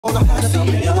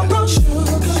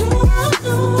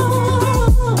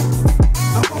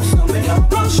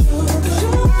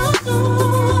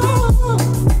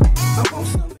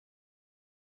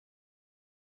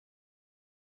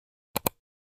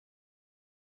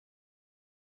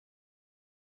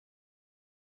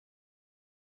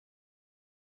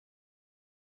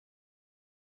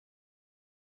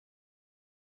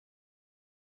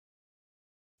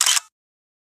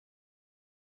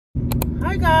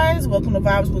Hi guys, welcome to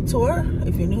Vibes with Tor.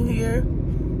 If you're new here,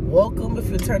 welcome. If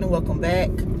you're returning, welcome back.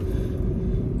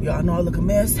 Y'all know I look a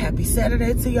mess. Happy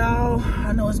Saturday to y'all.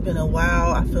 I know it's been a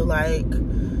while, I feel like,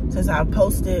 since I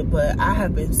posted, but I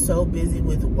have been so busy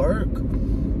with work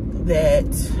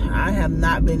that I have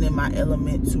not been in my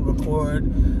element to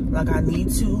record like I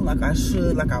need to, like I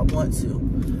should, like I want to.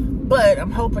 But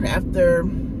I'm hoping after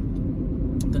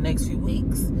the next few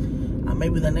weeks,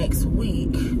 maybe the next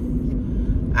week,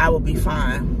 I will be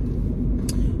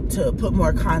fine to put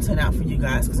more content out for you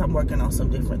guys because I'm working on some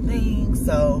different things.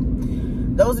 So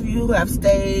those of you who have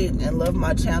stayed and love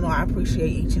my channel, I appreciate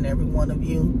each and every one of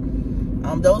you.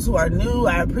 Those who are new,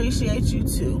 I appreciate you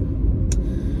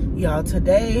too. Y'all,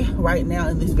 today, right now,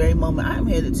 in this very moment, I'm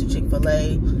headed to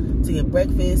Chick-fil-A to get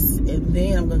breakfast, and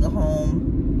then I'm gonna go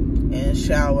home and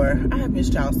shower. I have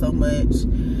missed y'all so much.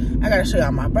 I gotta show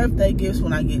y'all my birthday gifts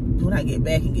when I get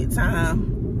back and get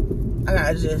time. I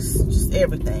got just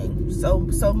everything.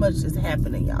 So much is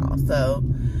happening, y'all. So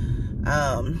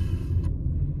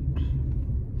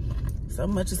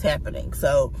much is happening.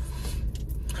 So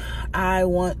I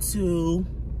want to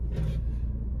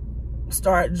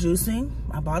start juicing.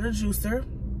 I bought a juicer,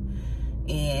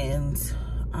 and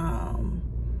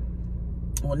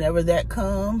whenever that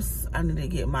comes, I need to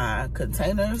get my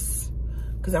containers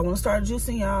because I want to start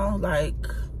juicing, y'all. Like,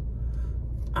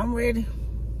 I'm ready.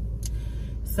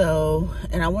 So,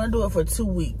 and I want to do it for 2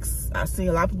 weeks. I've seen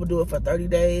a lot of people do it for 30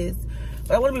 days,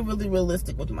 but I want to be really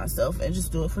realistic with myself and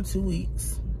just do it for 2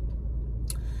 weeks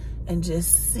and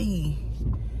just see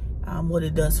what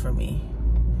it does for me,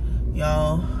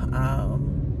 y'all.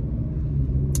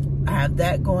 I have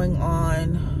that going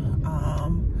on.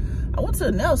 I went to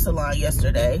the nail salon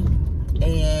yesterday,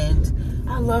 and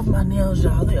I love my nails,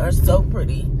 y'all. They are so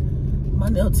pretty. My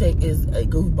nail tech is a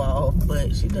goofball,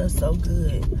 but she does so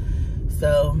good.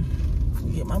 So,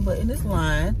 get my butt in this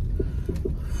line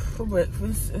for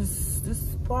breakfast. Is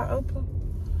this part open?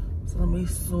 So let me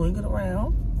swing it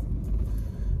around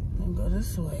and go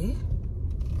this way.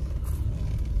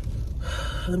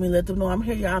 Let me let them know I'm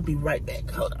here, y'all. I'll be right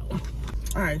back. Hold on.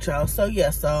 All right, y'all. So,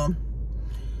 yeah, so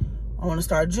I want to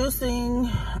start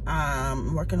juicing.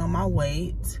 I'm working on my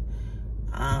weight.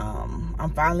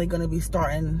 I'm finally going to be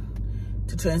starting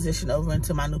to transition over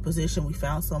into my new position. We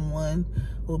found someone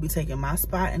who will be taking my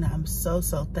spot, and I'm so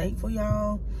thankful,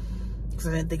 y'all, because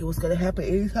I didn't think it was going to happen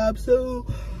anytime soon.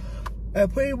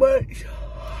 And pretty much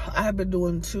I have been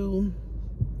doing two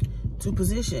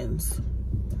positions,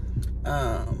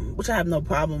 which I have no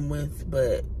problem with,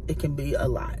 but it can be a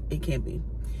lot. It can be.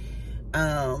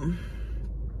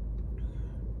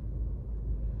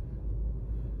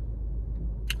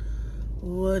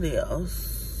 What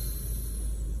else?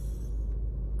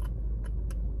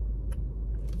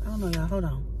 I don't know, y'all. Hold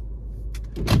on.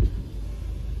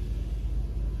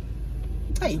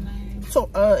 Hey, so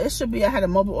it should be. I had a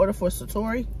mobile order for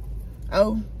Satori,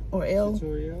 O or L.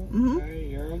 Satori O. Okay,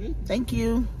 you're ready. Thank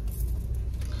you.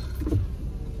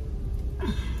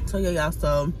 So yeah, y'all.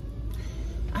 So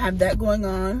I have that going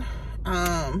on.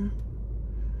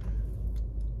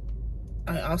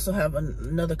 I also have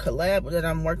another collab that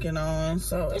I'm working on.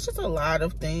 So it's just a lot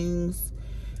of things,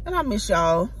 and I miss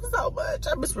y'all so much.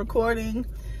 I miss recording.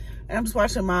 And I'm just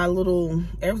watching my little,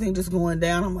 everything just going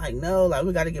down. I'm like, no, like,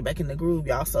 we got to get back in the groove,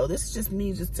 y'all. So this is just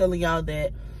me just telling y'all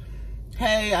that,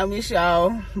 hey, I miss y'all.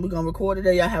 We're going to record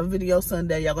today. Y'all have a video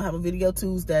Sunday. Y'all going to have a video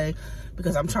Tuesday,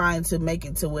 because I'm trying to make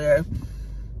it to where,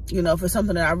 you know, if it's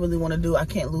something that I really want to do, I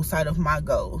can't lose sight of my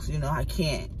goals. You know, I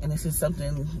can't. And this is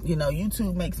something, you know,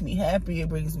 YouTube makes me happy. It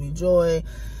brings me joy.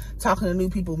 Talking to new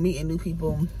people, meeting new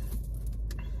people.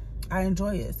 I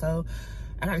enjoy it. So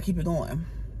I got to keep it going.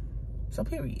 So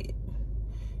period.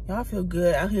 Y'all, feel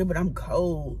good out here, but I'm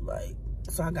cold. Like,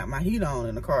 so I got my heat on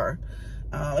in the car.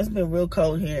 It's been real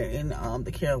cold here in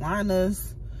the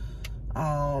Carolinas.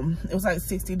 It was like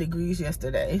 60 degrees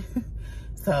yesterday.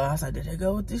 So I was like, did they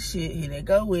go with this shit? Here they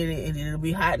go with it. And it'll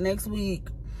be hot next week.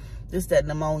 Just that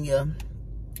pneumonia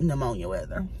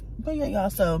weather. But yeah, y'all,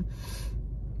 so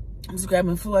I'm just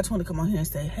grabbing food. I just want to come on here and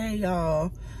say, hey,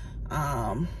 y'all.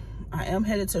 I am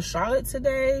headed to Charlotte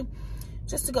today,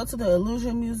 just to go to the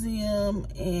Illusion Museum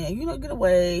and, you know, get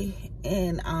away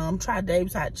and try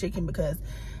Dave's hot chicken, because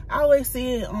I always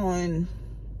see it on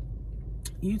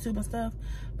YouTube and stuff,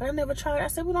 but I never tried. I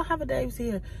said, we don't have a Dave's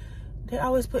here. They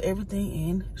always put everything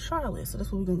in Charlotte, so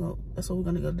that's what we're gonna go. That's what we're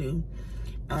gonna go do.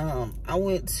 I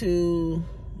went to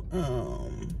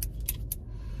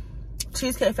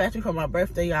Cheesecake Factory for my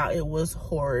birthday, y'all. It was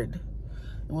horrid.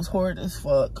 It was horrid as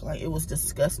fuck. Like, it was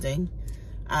disgusting.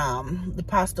 The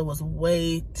pasta was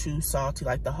way too salty.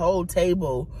 Like, the whole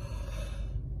table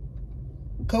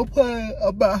complained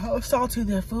about how salty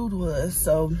their food was.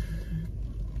 So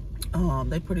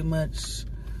they pretty much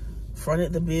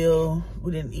fronted the bill.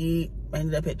 We didn't eat. I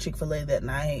ended up at Chick-fil-A that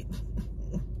night.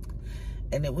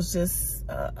 And it was just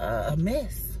a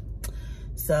mess.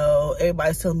 So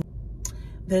everybody's telling me,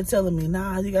 they're telling me,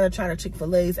 nah, you gotta try the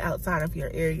Chick-fil-A's outside of your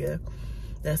area,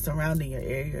 that's surrounding your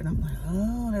area. And I'm like,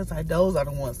 oh, that's like, those are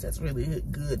the ones that's really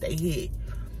good. They hit,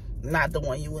 not the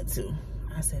one you went to.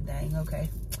 I said, dang, okay.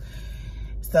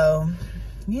 So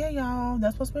yeah, y'all,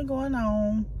 that's what's been going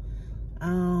on.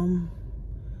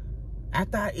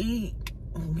 After I eat,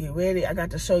 get ready, I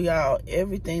got to show y'all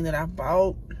everything that I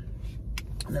bought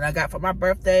and that I got for my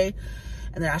birthday,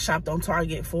 and then I shopped on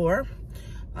Target for.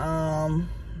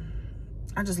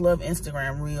 I just love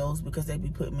Instagram Reels because they be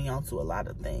putting me onto a lot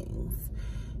of things.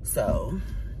 So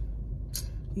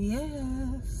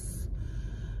yes,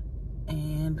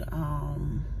 and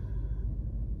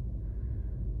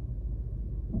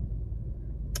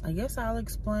I guess I'll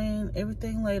explain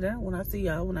everything later when I see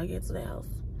y'all when I get to the house.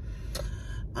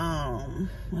 I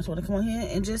just want to come on here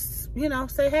and just, you know,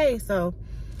 say hey. So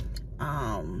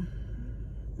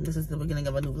this is the beginning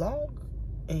of a new vlog,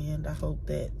 and I hope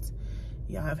that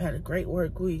y'all have had a great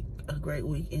work week, a great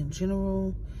week in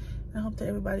general. I hope that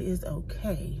everybody is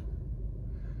okay.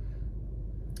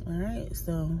 All right,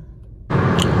 so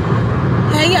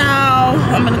hey y'all,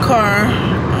 I'm in the car.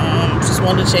 Just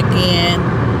wanted to check in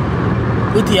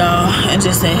with y'all and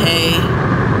just say hey.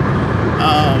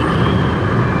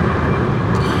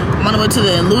 I'm on the way to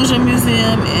the Illusion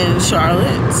Museum in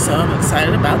Charlotte, so I'm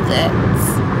excited about that.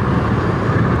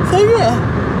 So yeah,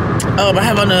 I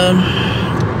have on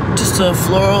just a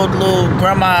floral little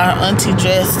grandma auntie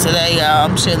dress today, y'all.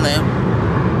 I'm chilling.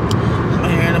 My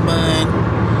hair in a bun.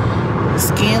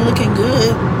 Skin looking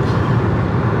good.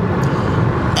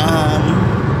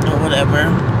 Or whatever.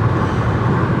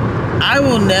 I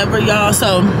will never, y'all.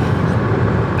 So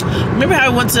remember how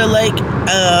I went to the lake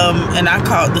and I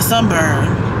caught the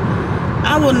sunburn?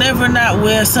 I will never not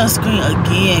wear sunscreen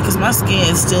again because my skin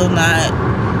is still not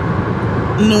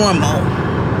normal.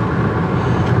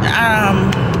 I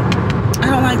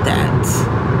don't like that.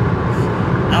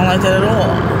 I don't like that at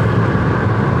all.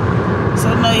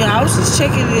 So no, y'all, I was just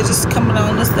checking it, just coming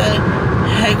on this day.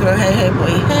 Hey girl, hey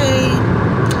boy, hey.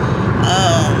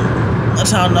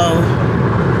 Let y'all know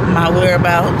my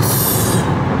whereabouts.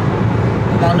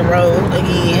 I'm on the road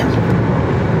again,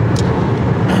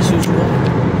 as usual.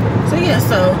 So yeah,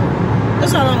 so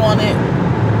that's all I wanted.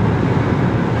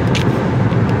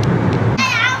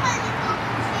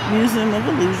 Museum of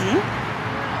Illusion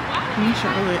in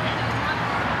Charlotte.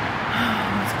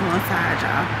 Let's go inside,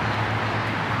 y'all.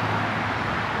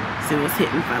 See what's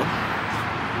hitting for.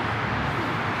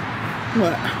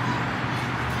 What?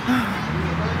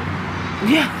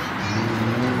 Yeah.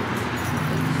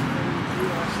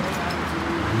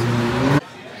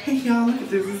 Hey y'all, look at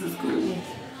this. This is cool.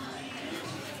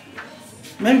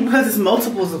 Maybe because it's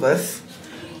multiples of us.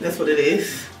 That's what it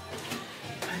is.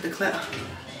 Like the cloud.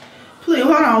 Please,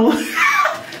 hold on.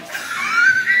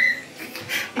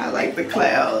 I like the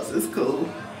clouds. It's cool.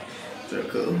 It's real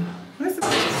cool.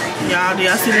 Y'all, do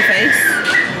y'all see the face?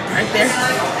 Right there?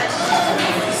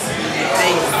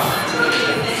 Face.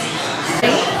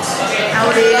 How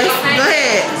it is? Go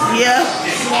ahead. Yeah.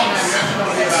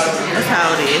 That's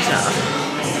how it is, y'all.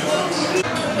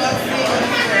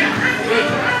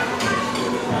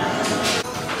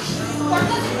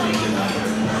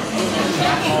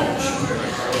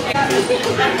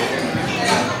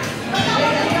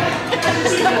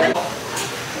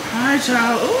 Alright,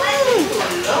 y'all. Ooh.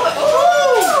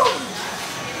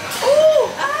 Ooh.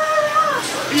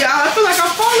 Yeah, I feel like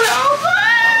I'm falling over.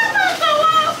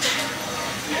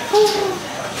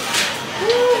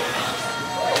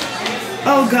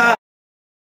 Oh God.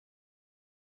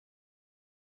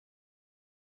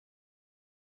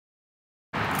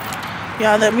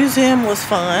 Y'all, that museum was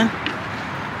fun.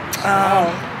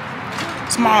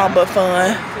 Small but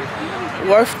fun.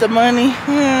 Worth the money.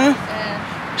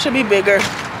 Should be bigger.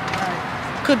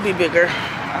 Could be bigger.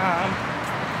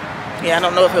 Yeah, I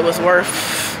don't know if it was worth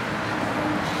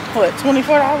what,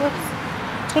 $24?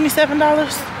 $27?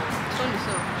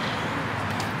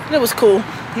 $27. It was cool.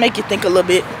 Make you think a little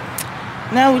bit.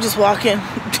 Now we're just walking.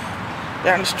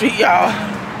 Down the street, y'all.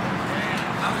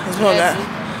 This one got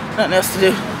nothing else to do.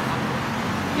 You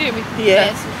hear me? Yeah.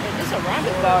 It's a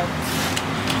ramen bar.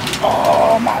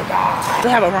 Oh my God. They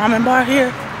have a ramen bar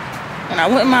here, and I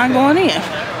wouldn't mind going in.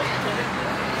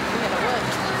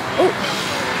 Oh,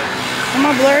 am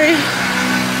I blurry?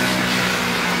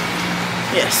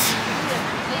 Yes.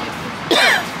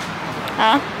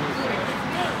 Huh?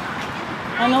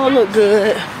 I know it look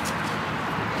good.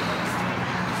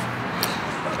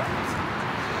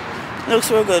 It looks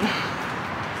real good.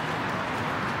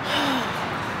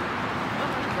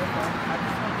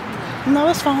 No,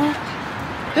 it's fine.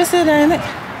 This it, ain't it?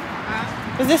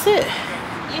 Is this it?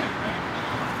 Yeah.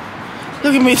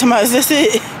 Look at me, somebody. Is this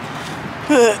it?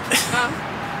 Gotta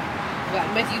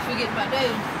make you forget about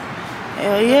that.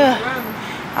 Hell yeah.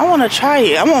 I want to try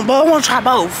it. I want to try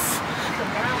both.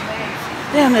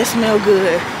 Damn, they smell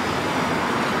good.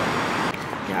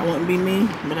 Yeah, I wouldn't be me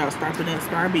without stopping at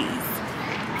Starbucks.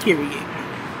 Period.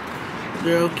 The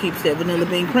girl keeps that vanilla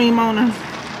bean cream on her.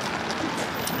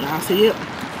 Y'all see it?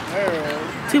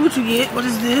 See what you get. What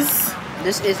is this?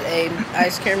 This is a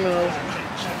iced caramel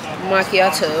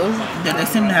macchiato. That they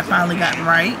seem to have finally gotten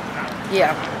right.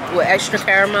 Yeah, with extra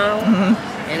caramel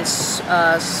and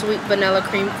sweet vanilla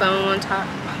cream foam on top.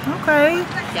 Okay.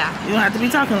 Yeah. You don't have to be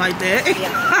talking like that.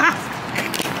 Yeah.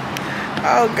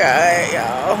 Oh God,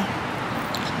 y'all.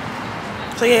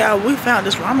 So yeah, we found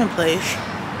this ramen place.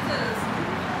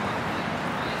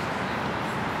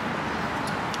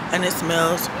 And it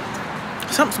smells,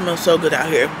 something smells so good out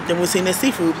here. Then we seen this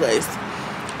seafood place.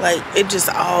 Like, it just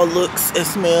all looks and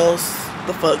smells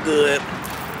the fuck good.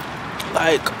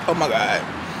 Like, oh my God.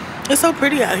 It's so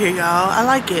pretty out here, y'all. I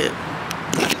like it.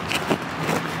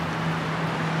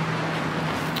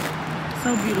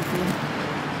 So beautiful.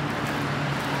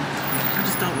 I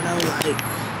just don't know, like,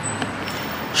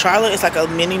 Charlotte is like a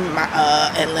mini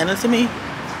Atlanta to me.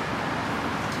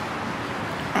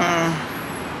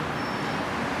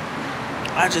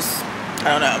 I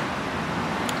don't know.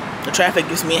 The traffic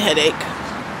gives me a headache.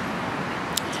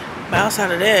 But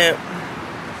outside of that,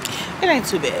 it ain't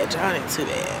too bad, y'all. It ain't too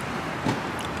bad.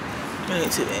 It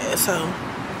ain't too bad. So,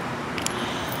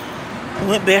 I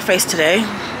went barefaced today.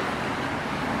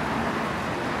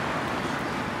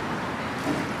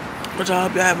 But y'all,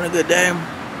 hope y'all having a good day.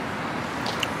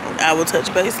 I will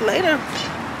touch base later.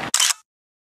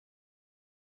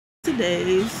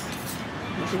 Today's.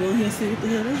 Let's go ahead and see what the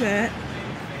hell they got.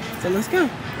 So let's go.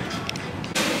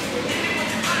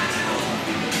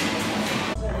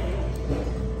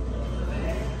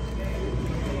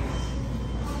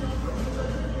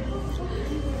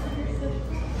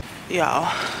 Y'all,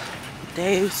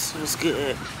 Dave's was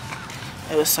good.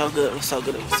 It was so good. It was so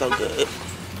good. It was so good.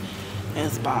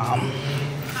 It's bomb.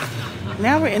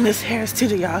 Now we're in this Harris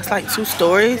Teeter, y'all. It's like 2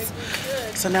 stories.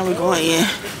 So now we're going in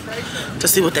to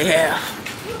see what they have.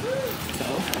 So,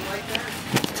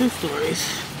 2 stories.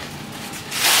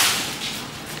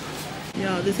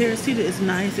 Y'all, this Harris Teeter is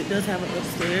nice. It does have an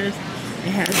upstairs.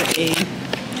 It has a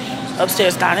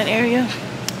upstairs dining area. I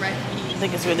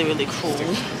think it's really, really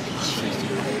cool.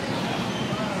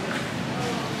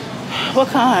 What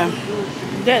kind?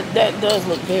 That does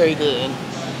look very good.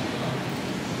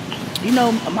 You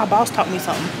know, my boss taught me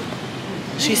something.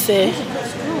 She said,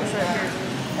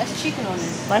 That's chicken on there.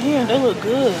 right here, they look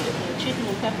good. Chicken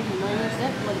and peppers and mayonnaise,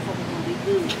 that motherfucker's gonna be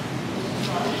good.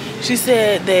 She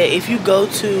said that if you go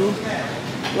to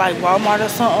like Walmart or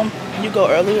something, you go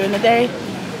earlier in the day,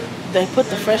 they put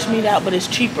the fresh meat out, but it's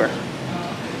cheaper.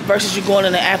 Versus you going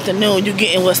in the afternoon, you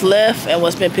getting what's left and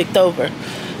what's been picked over.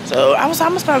 So I'm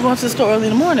gonna start going to the store early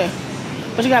in the morning.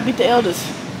 But you gotta beat the elders.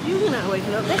 You not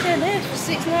waking up. They had legs for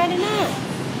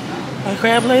 $6.99. Like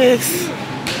crab legs.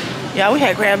 Yeah, we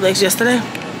had crab legs yesterday.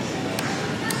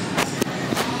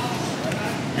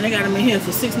 And they got them in here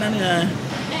for $6.99.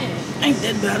 Ain't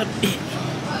that bad a bit.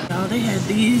 Oh, they had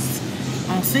these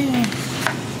on sale.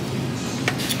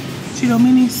 Cheeto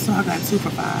minis, so I got 2 for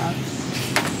 $5.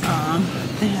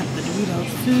 They have the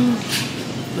Doritos too,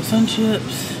 the Sun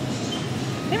Chips.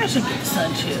 Maybe I should get the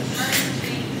Sun Chips.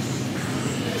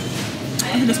 I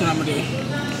think that's what I'm gonna do.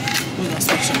 We're gonna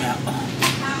switch them out.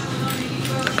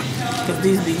 Cause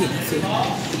these be hitting too.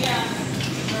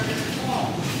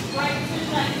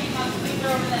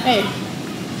 Hey,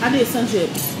 I did Sun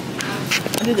Chips.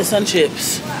 I did the Sun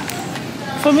Chips.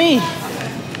 For me.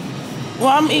 Well,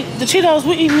 I'm eating the Cheetos.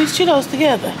 We're eating these Cheetos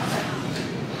together.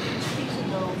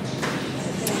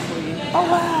 Oh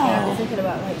wow. I'm thinking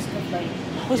about like stuff like. I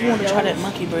always wanted to try that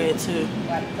monkey bread too.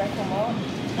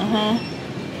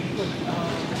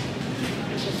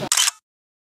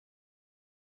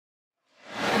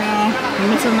 We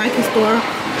went to the Nike store.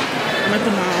 I'm at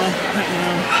the mall. I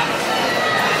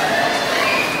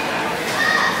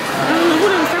don't know who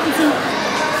they was talking to. I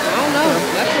don't know.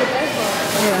 That's what they for.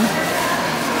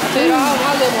 Yeah. I paid all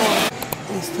my little ones.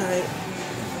 It's tight.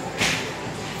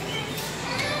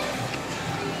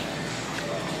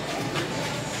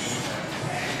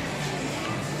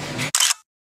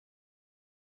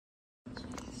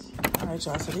 Alright,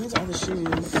 y'all, so these are the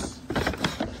shoes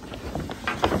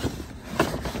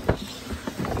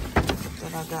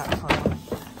that I got from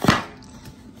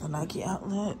the Nike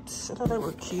outlet. I thought they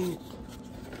were cute,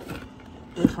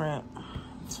 different.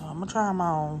 So I'm gonna try them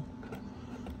on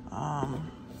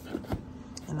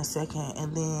in a second.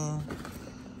 And then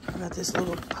I got this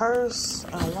little purse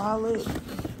and a wallet.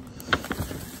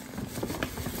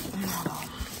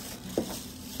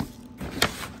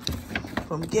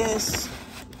 From Guess.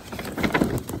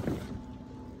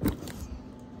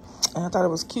 And I thought it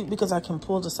was cute because I can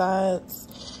pull the sides.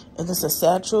 And it's a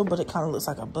satchel, but it kind of looks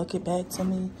like a bucket bag to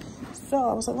me. So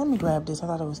I was like, let me grab this. I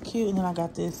thought it was cute. And then I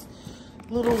got this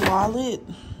little wallet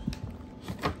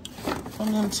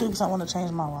from them too, because I want to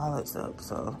change my wallets up.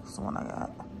 So that's the one I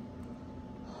got.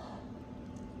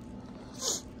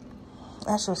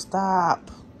 Asher,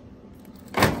 stop.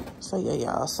 So yeah,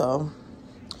 y'all. So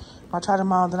I tried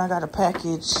them on. Then I got a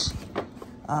package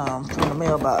from the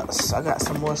mailbox. I got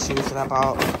some more shoes that I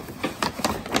bought.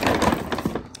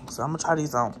 So I'm gonna try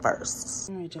these on first.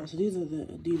 All right, y'all. So these are the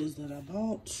Adidas that I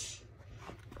bought.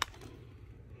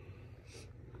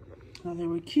 Now they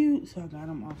were cute, so I got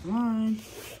them offline.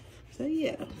 So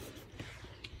yeah.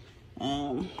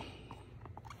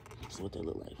 That's what they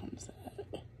look like from the side.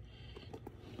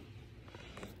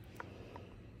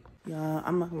 Y'all,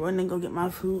 I'm gonna run and go get my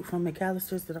food from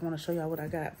McAllister's, but I want to show y'all what I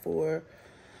got for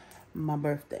my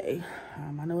birthday.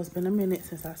 I know it's been a minute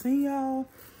since I seen y'all,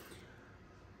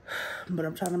 but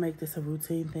I'm trying to make this a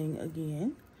routine thing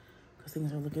again because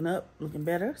things are looking up, looking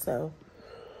better. So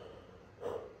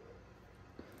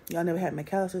y'all never had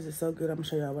McAllister's. It's so good. I'm gonna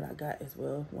show y'all what I got as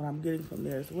well, what I'm getting from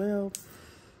there as well.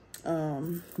 But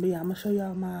yeah, I'm gonna show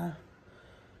y'all my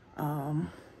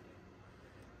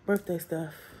birthday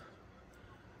stuff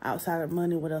outside of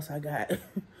money. What else I got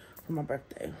for my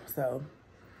birthday? So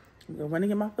I'm gonna run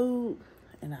and get my food,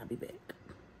 and I'll be back.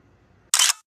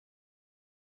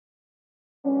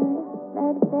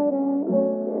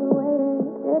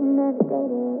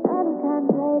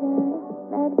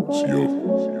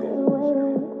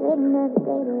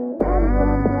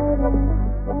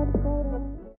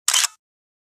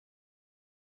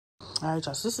 All right,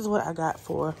 y'all, so this is what I got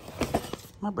for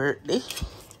my birthday.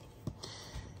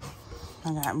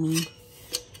 I got me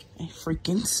a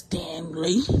freaking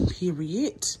Stanley,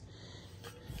 period.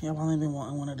 Yeah, I've only been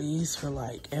wanting one of these for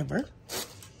like ever.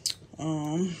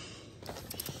 I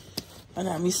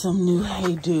got me some new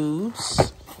Hey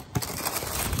Dudes.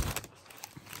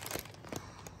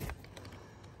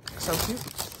 So cute.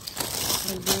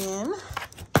 And then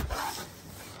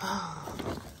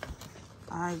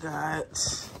I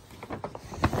got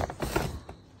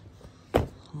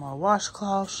more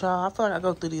washcloths, y'all. I feel like I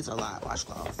go through these a lot,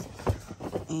 washcloths.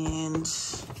 And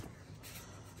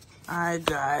I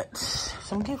got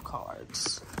some gift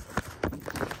cards.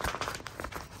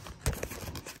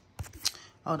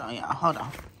 Hold on, y'all. Hold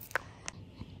on.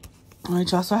 All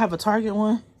right, y'all. So I have a Target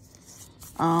one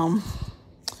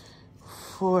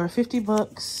for 50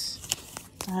 bucks.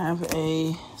 I have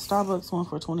a Starbucks one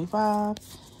for 25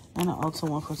 and an Ulta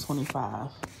one for 25.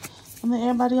 And then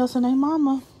everybody else and their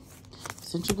mama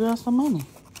sent your girl some money.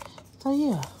 So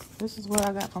yeah, this is what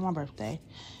I got for my birthday.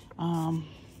 I'm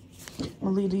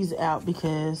gonna leave these out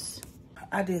because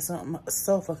I did something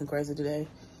so fucking crazy today.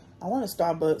 I went to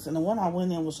Starbucks, and the one I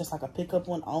went in was just like a pickup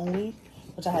one only,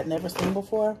 which I had never seen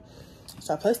before.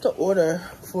 So I placed an order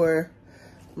for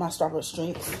my Starbucks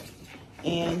drinks,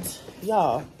 and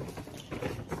y'all,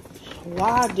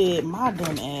 why did my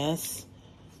dumb ass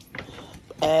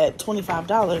add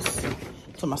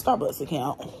 $25 to my Starbucks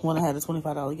account when I had a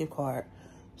 $25 gift card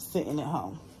sitting at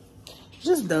home?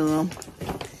 Just dumb.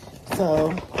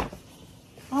 So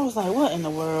I was like, what in the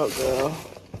world, girl?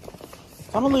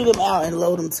 I'm gonna leave them out and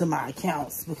load them to my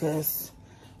accounts because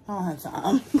I don't have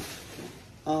time.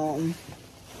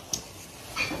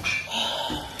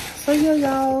 So yeah,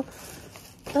 y'all,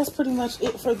 that's pretty much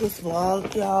it for this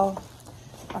vlog, y'all.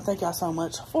 I thank y'all so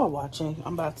much for watching.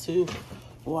 I'm about to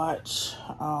watch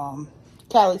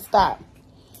Callie, stop.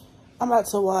 I'm about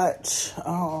to watch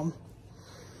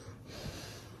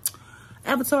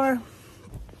Avatar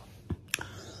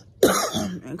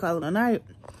and call it a night.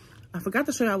 I forgot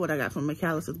to show y'all what I got from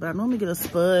McAllister's, but I normally get a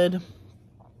spud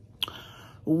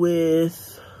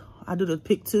with, I do the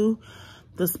pick two,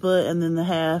 the spud, and then the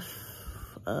half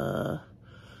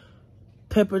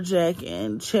pepper jack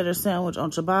and cheddar sandwich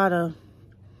on ciabatta.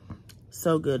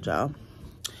 So good, y'all.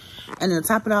 And then to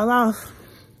top it all off,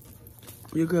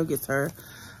 your girl gets her,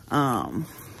 what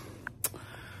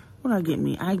do I get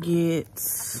me? I get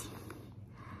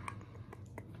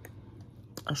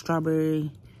a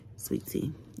strawberry sweet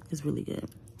tea. It's really good.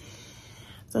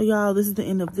 So y'all, this is the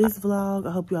end of this vlog.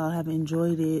 I hope y'all have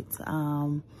enjoyed it.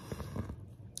 Y'all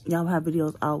have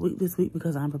videos all week this week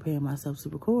because I'm preparing myself to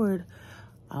record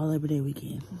all Labor Day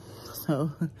weekend.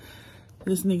 So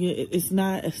this nigga, it's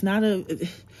not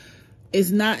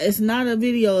a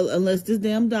video unless this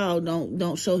damn dog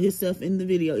don't show himself in the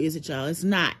video, is it, y'all? It's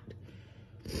not.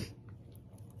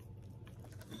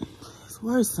 It's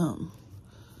worrisome.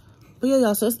 But yeah,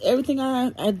 y'all, so it's everything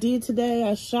I did today.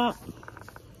 I shopped.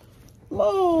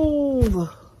 Move.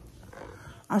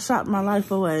 I shopped my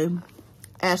life away.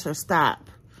 Asher, stop.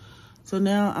 So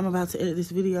now I'm about to edit this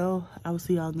video. I will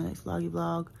see y'all in the next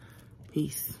vlog.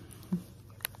 Peace.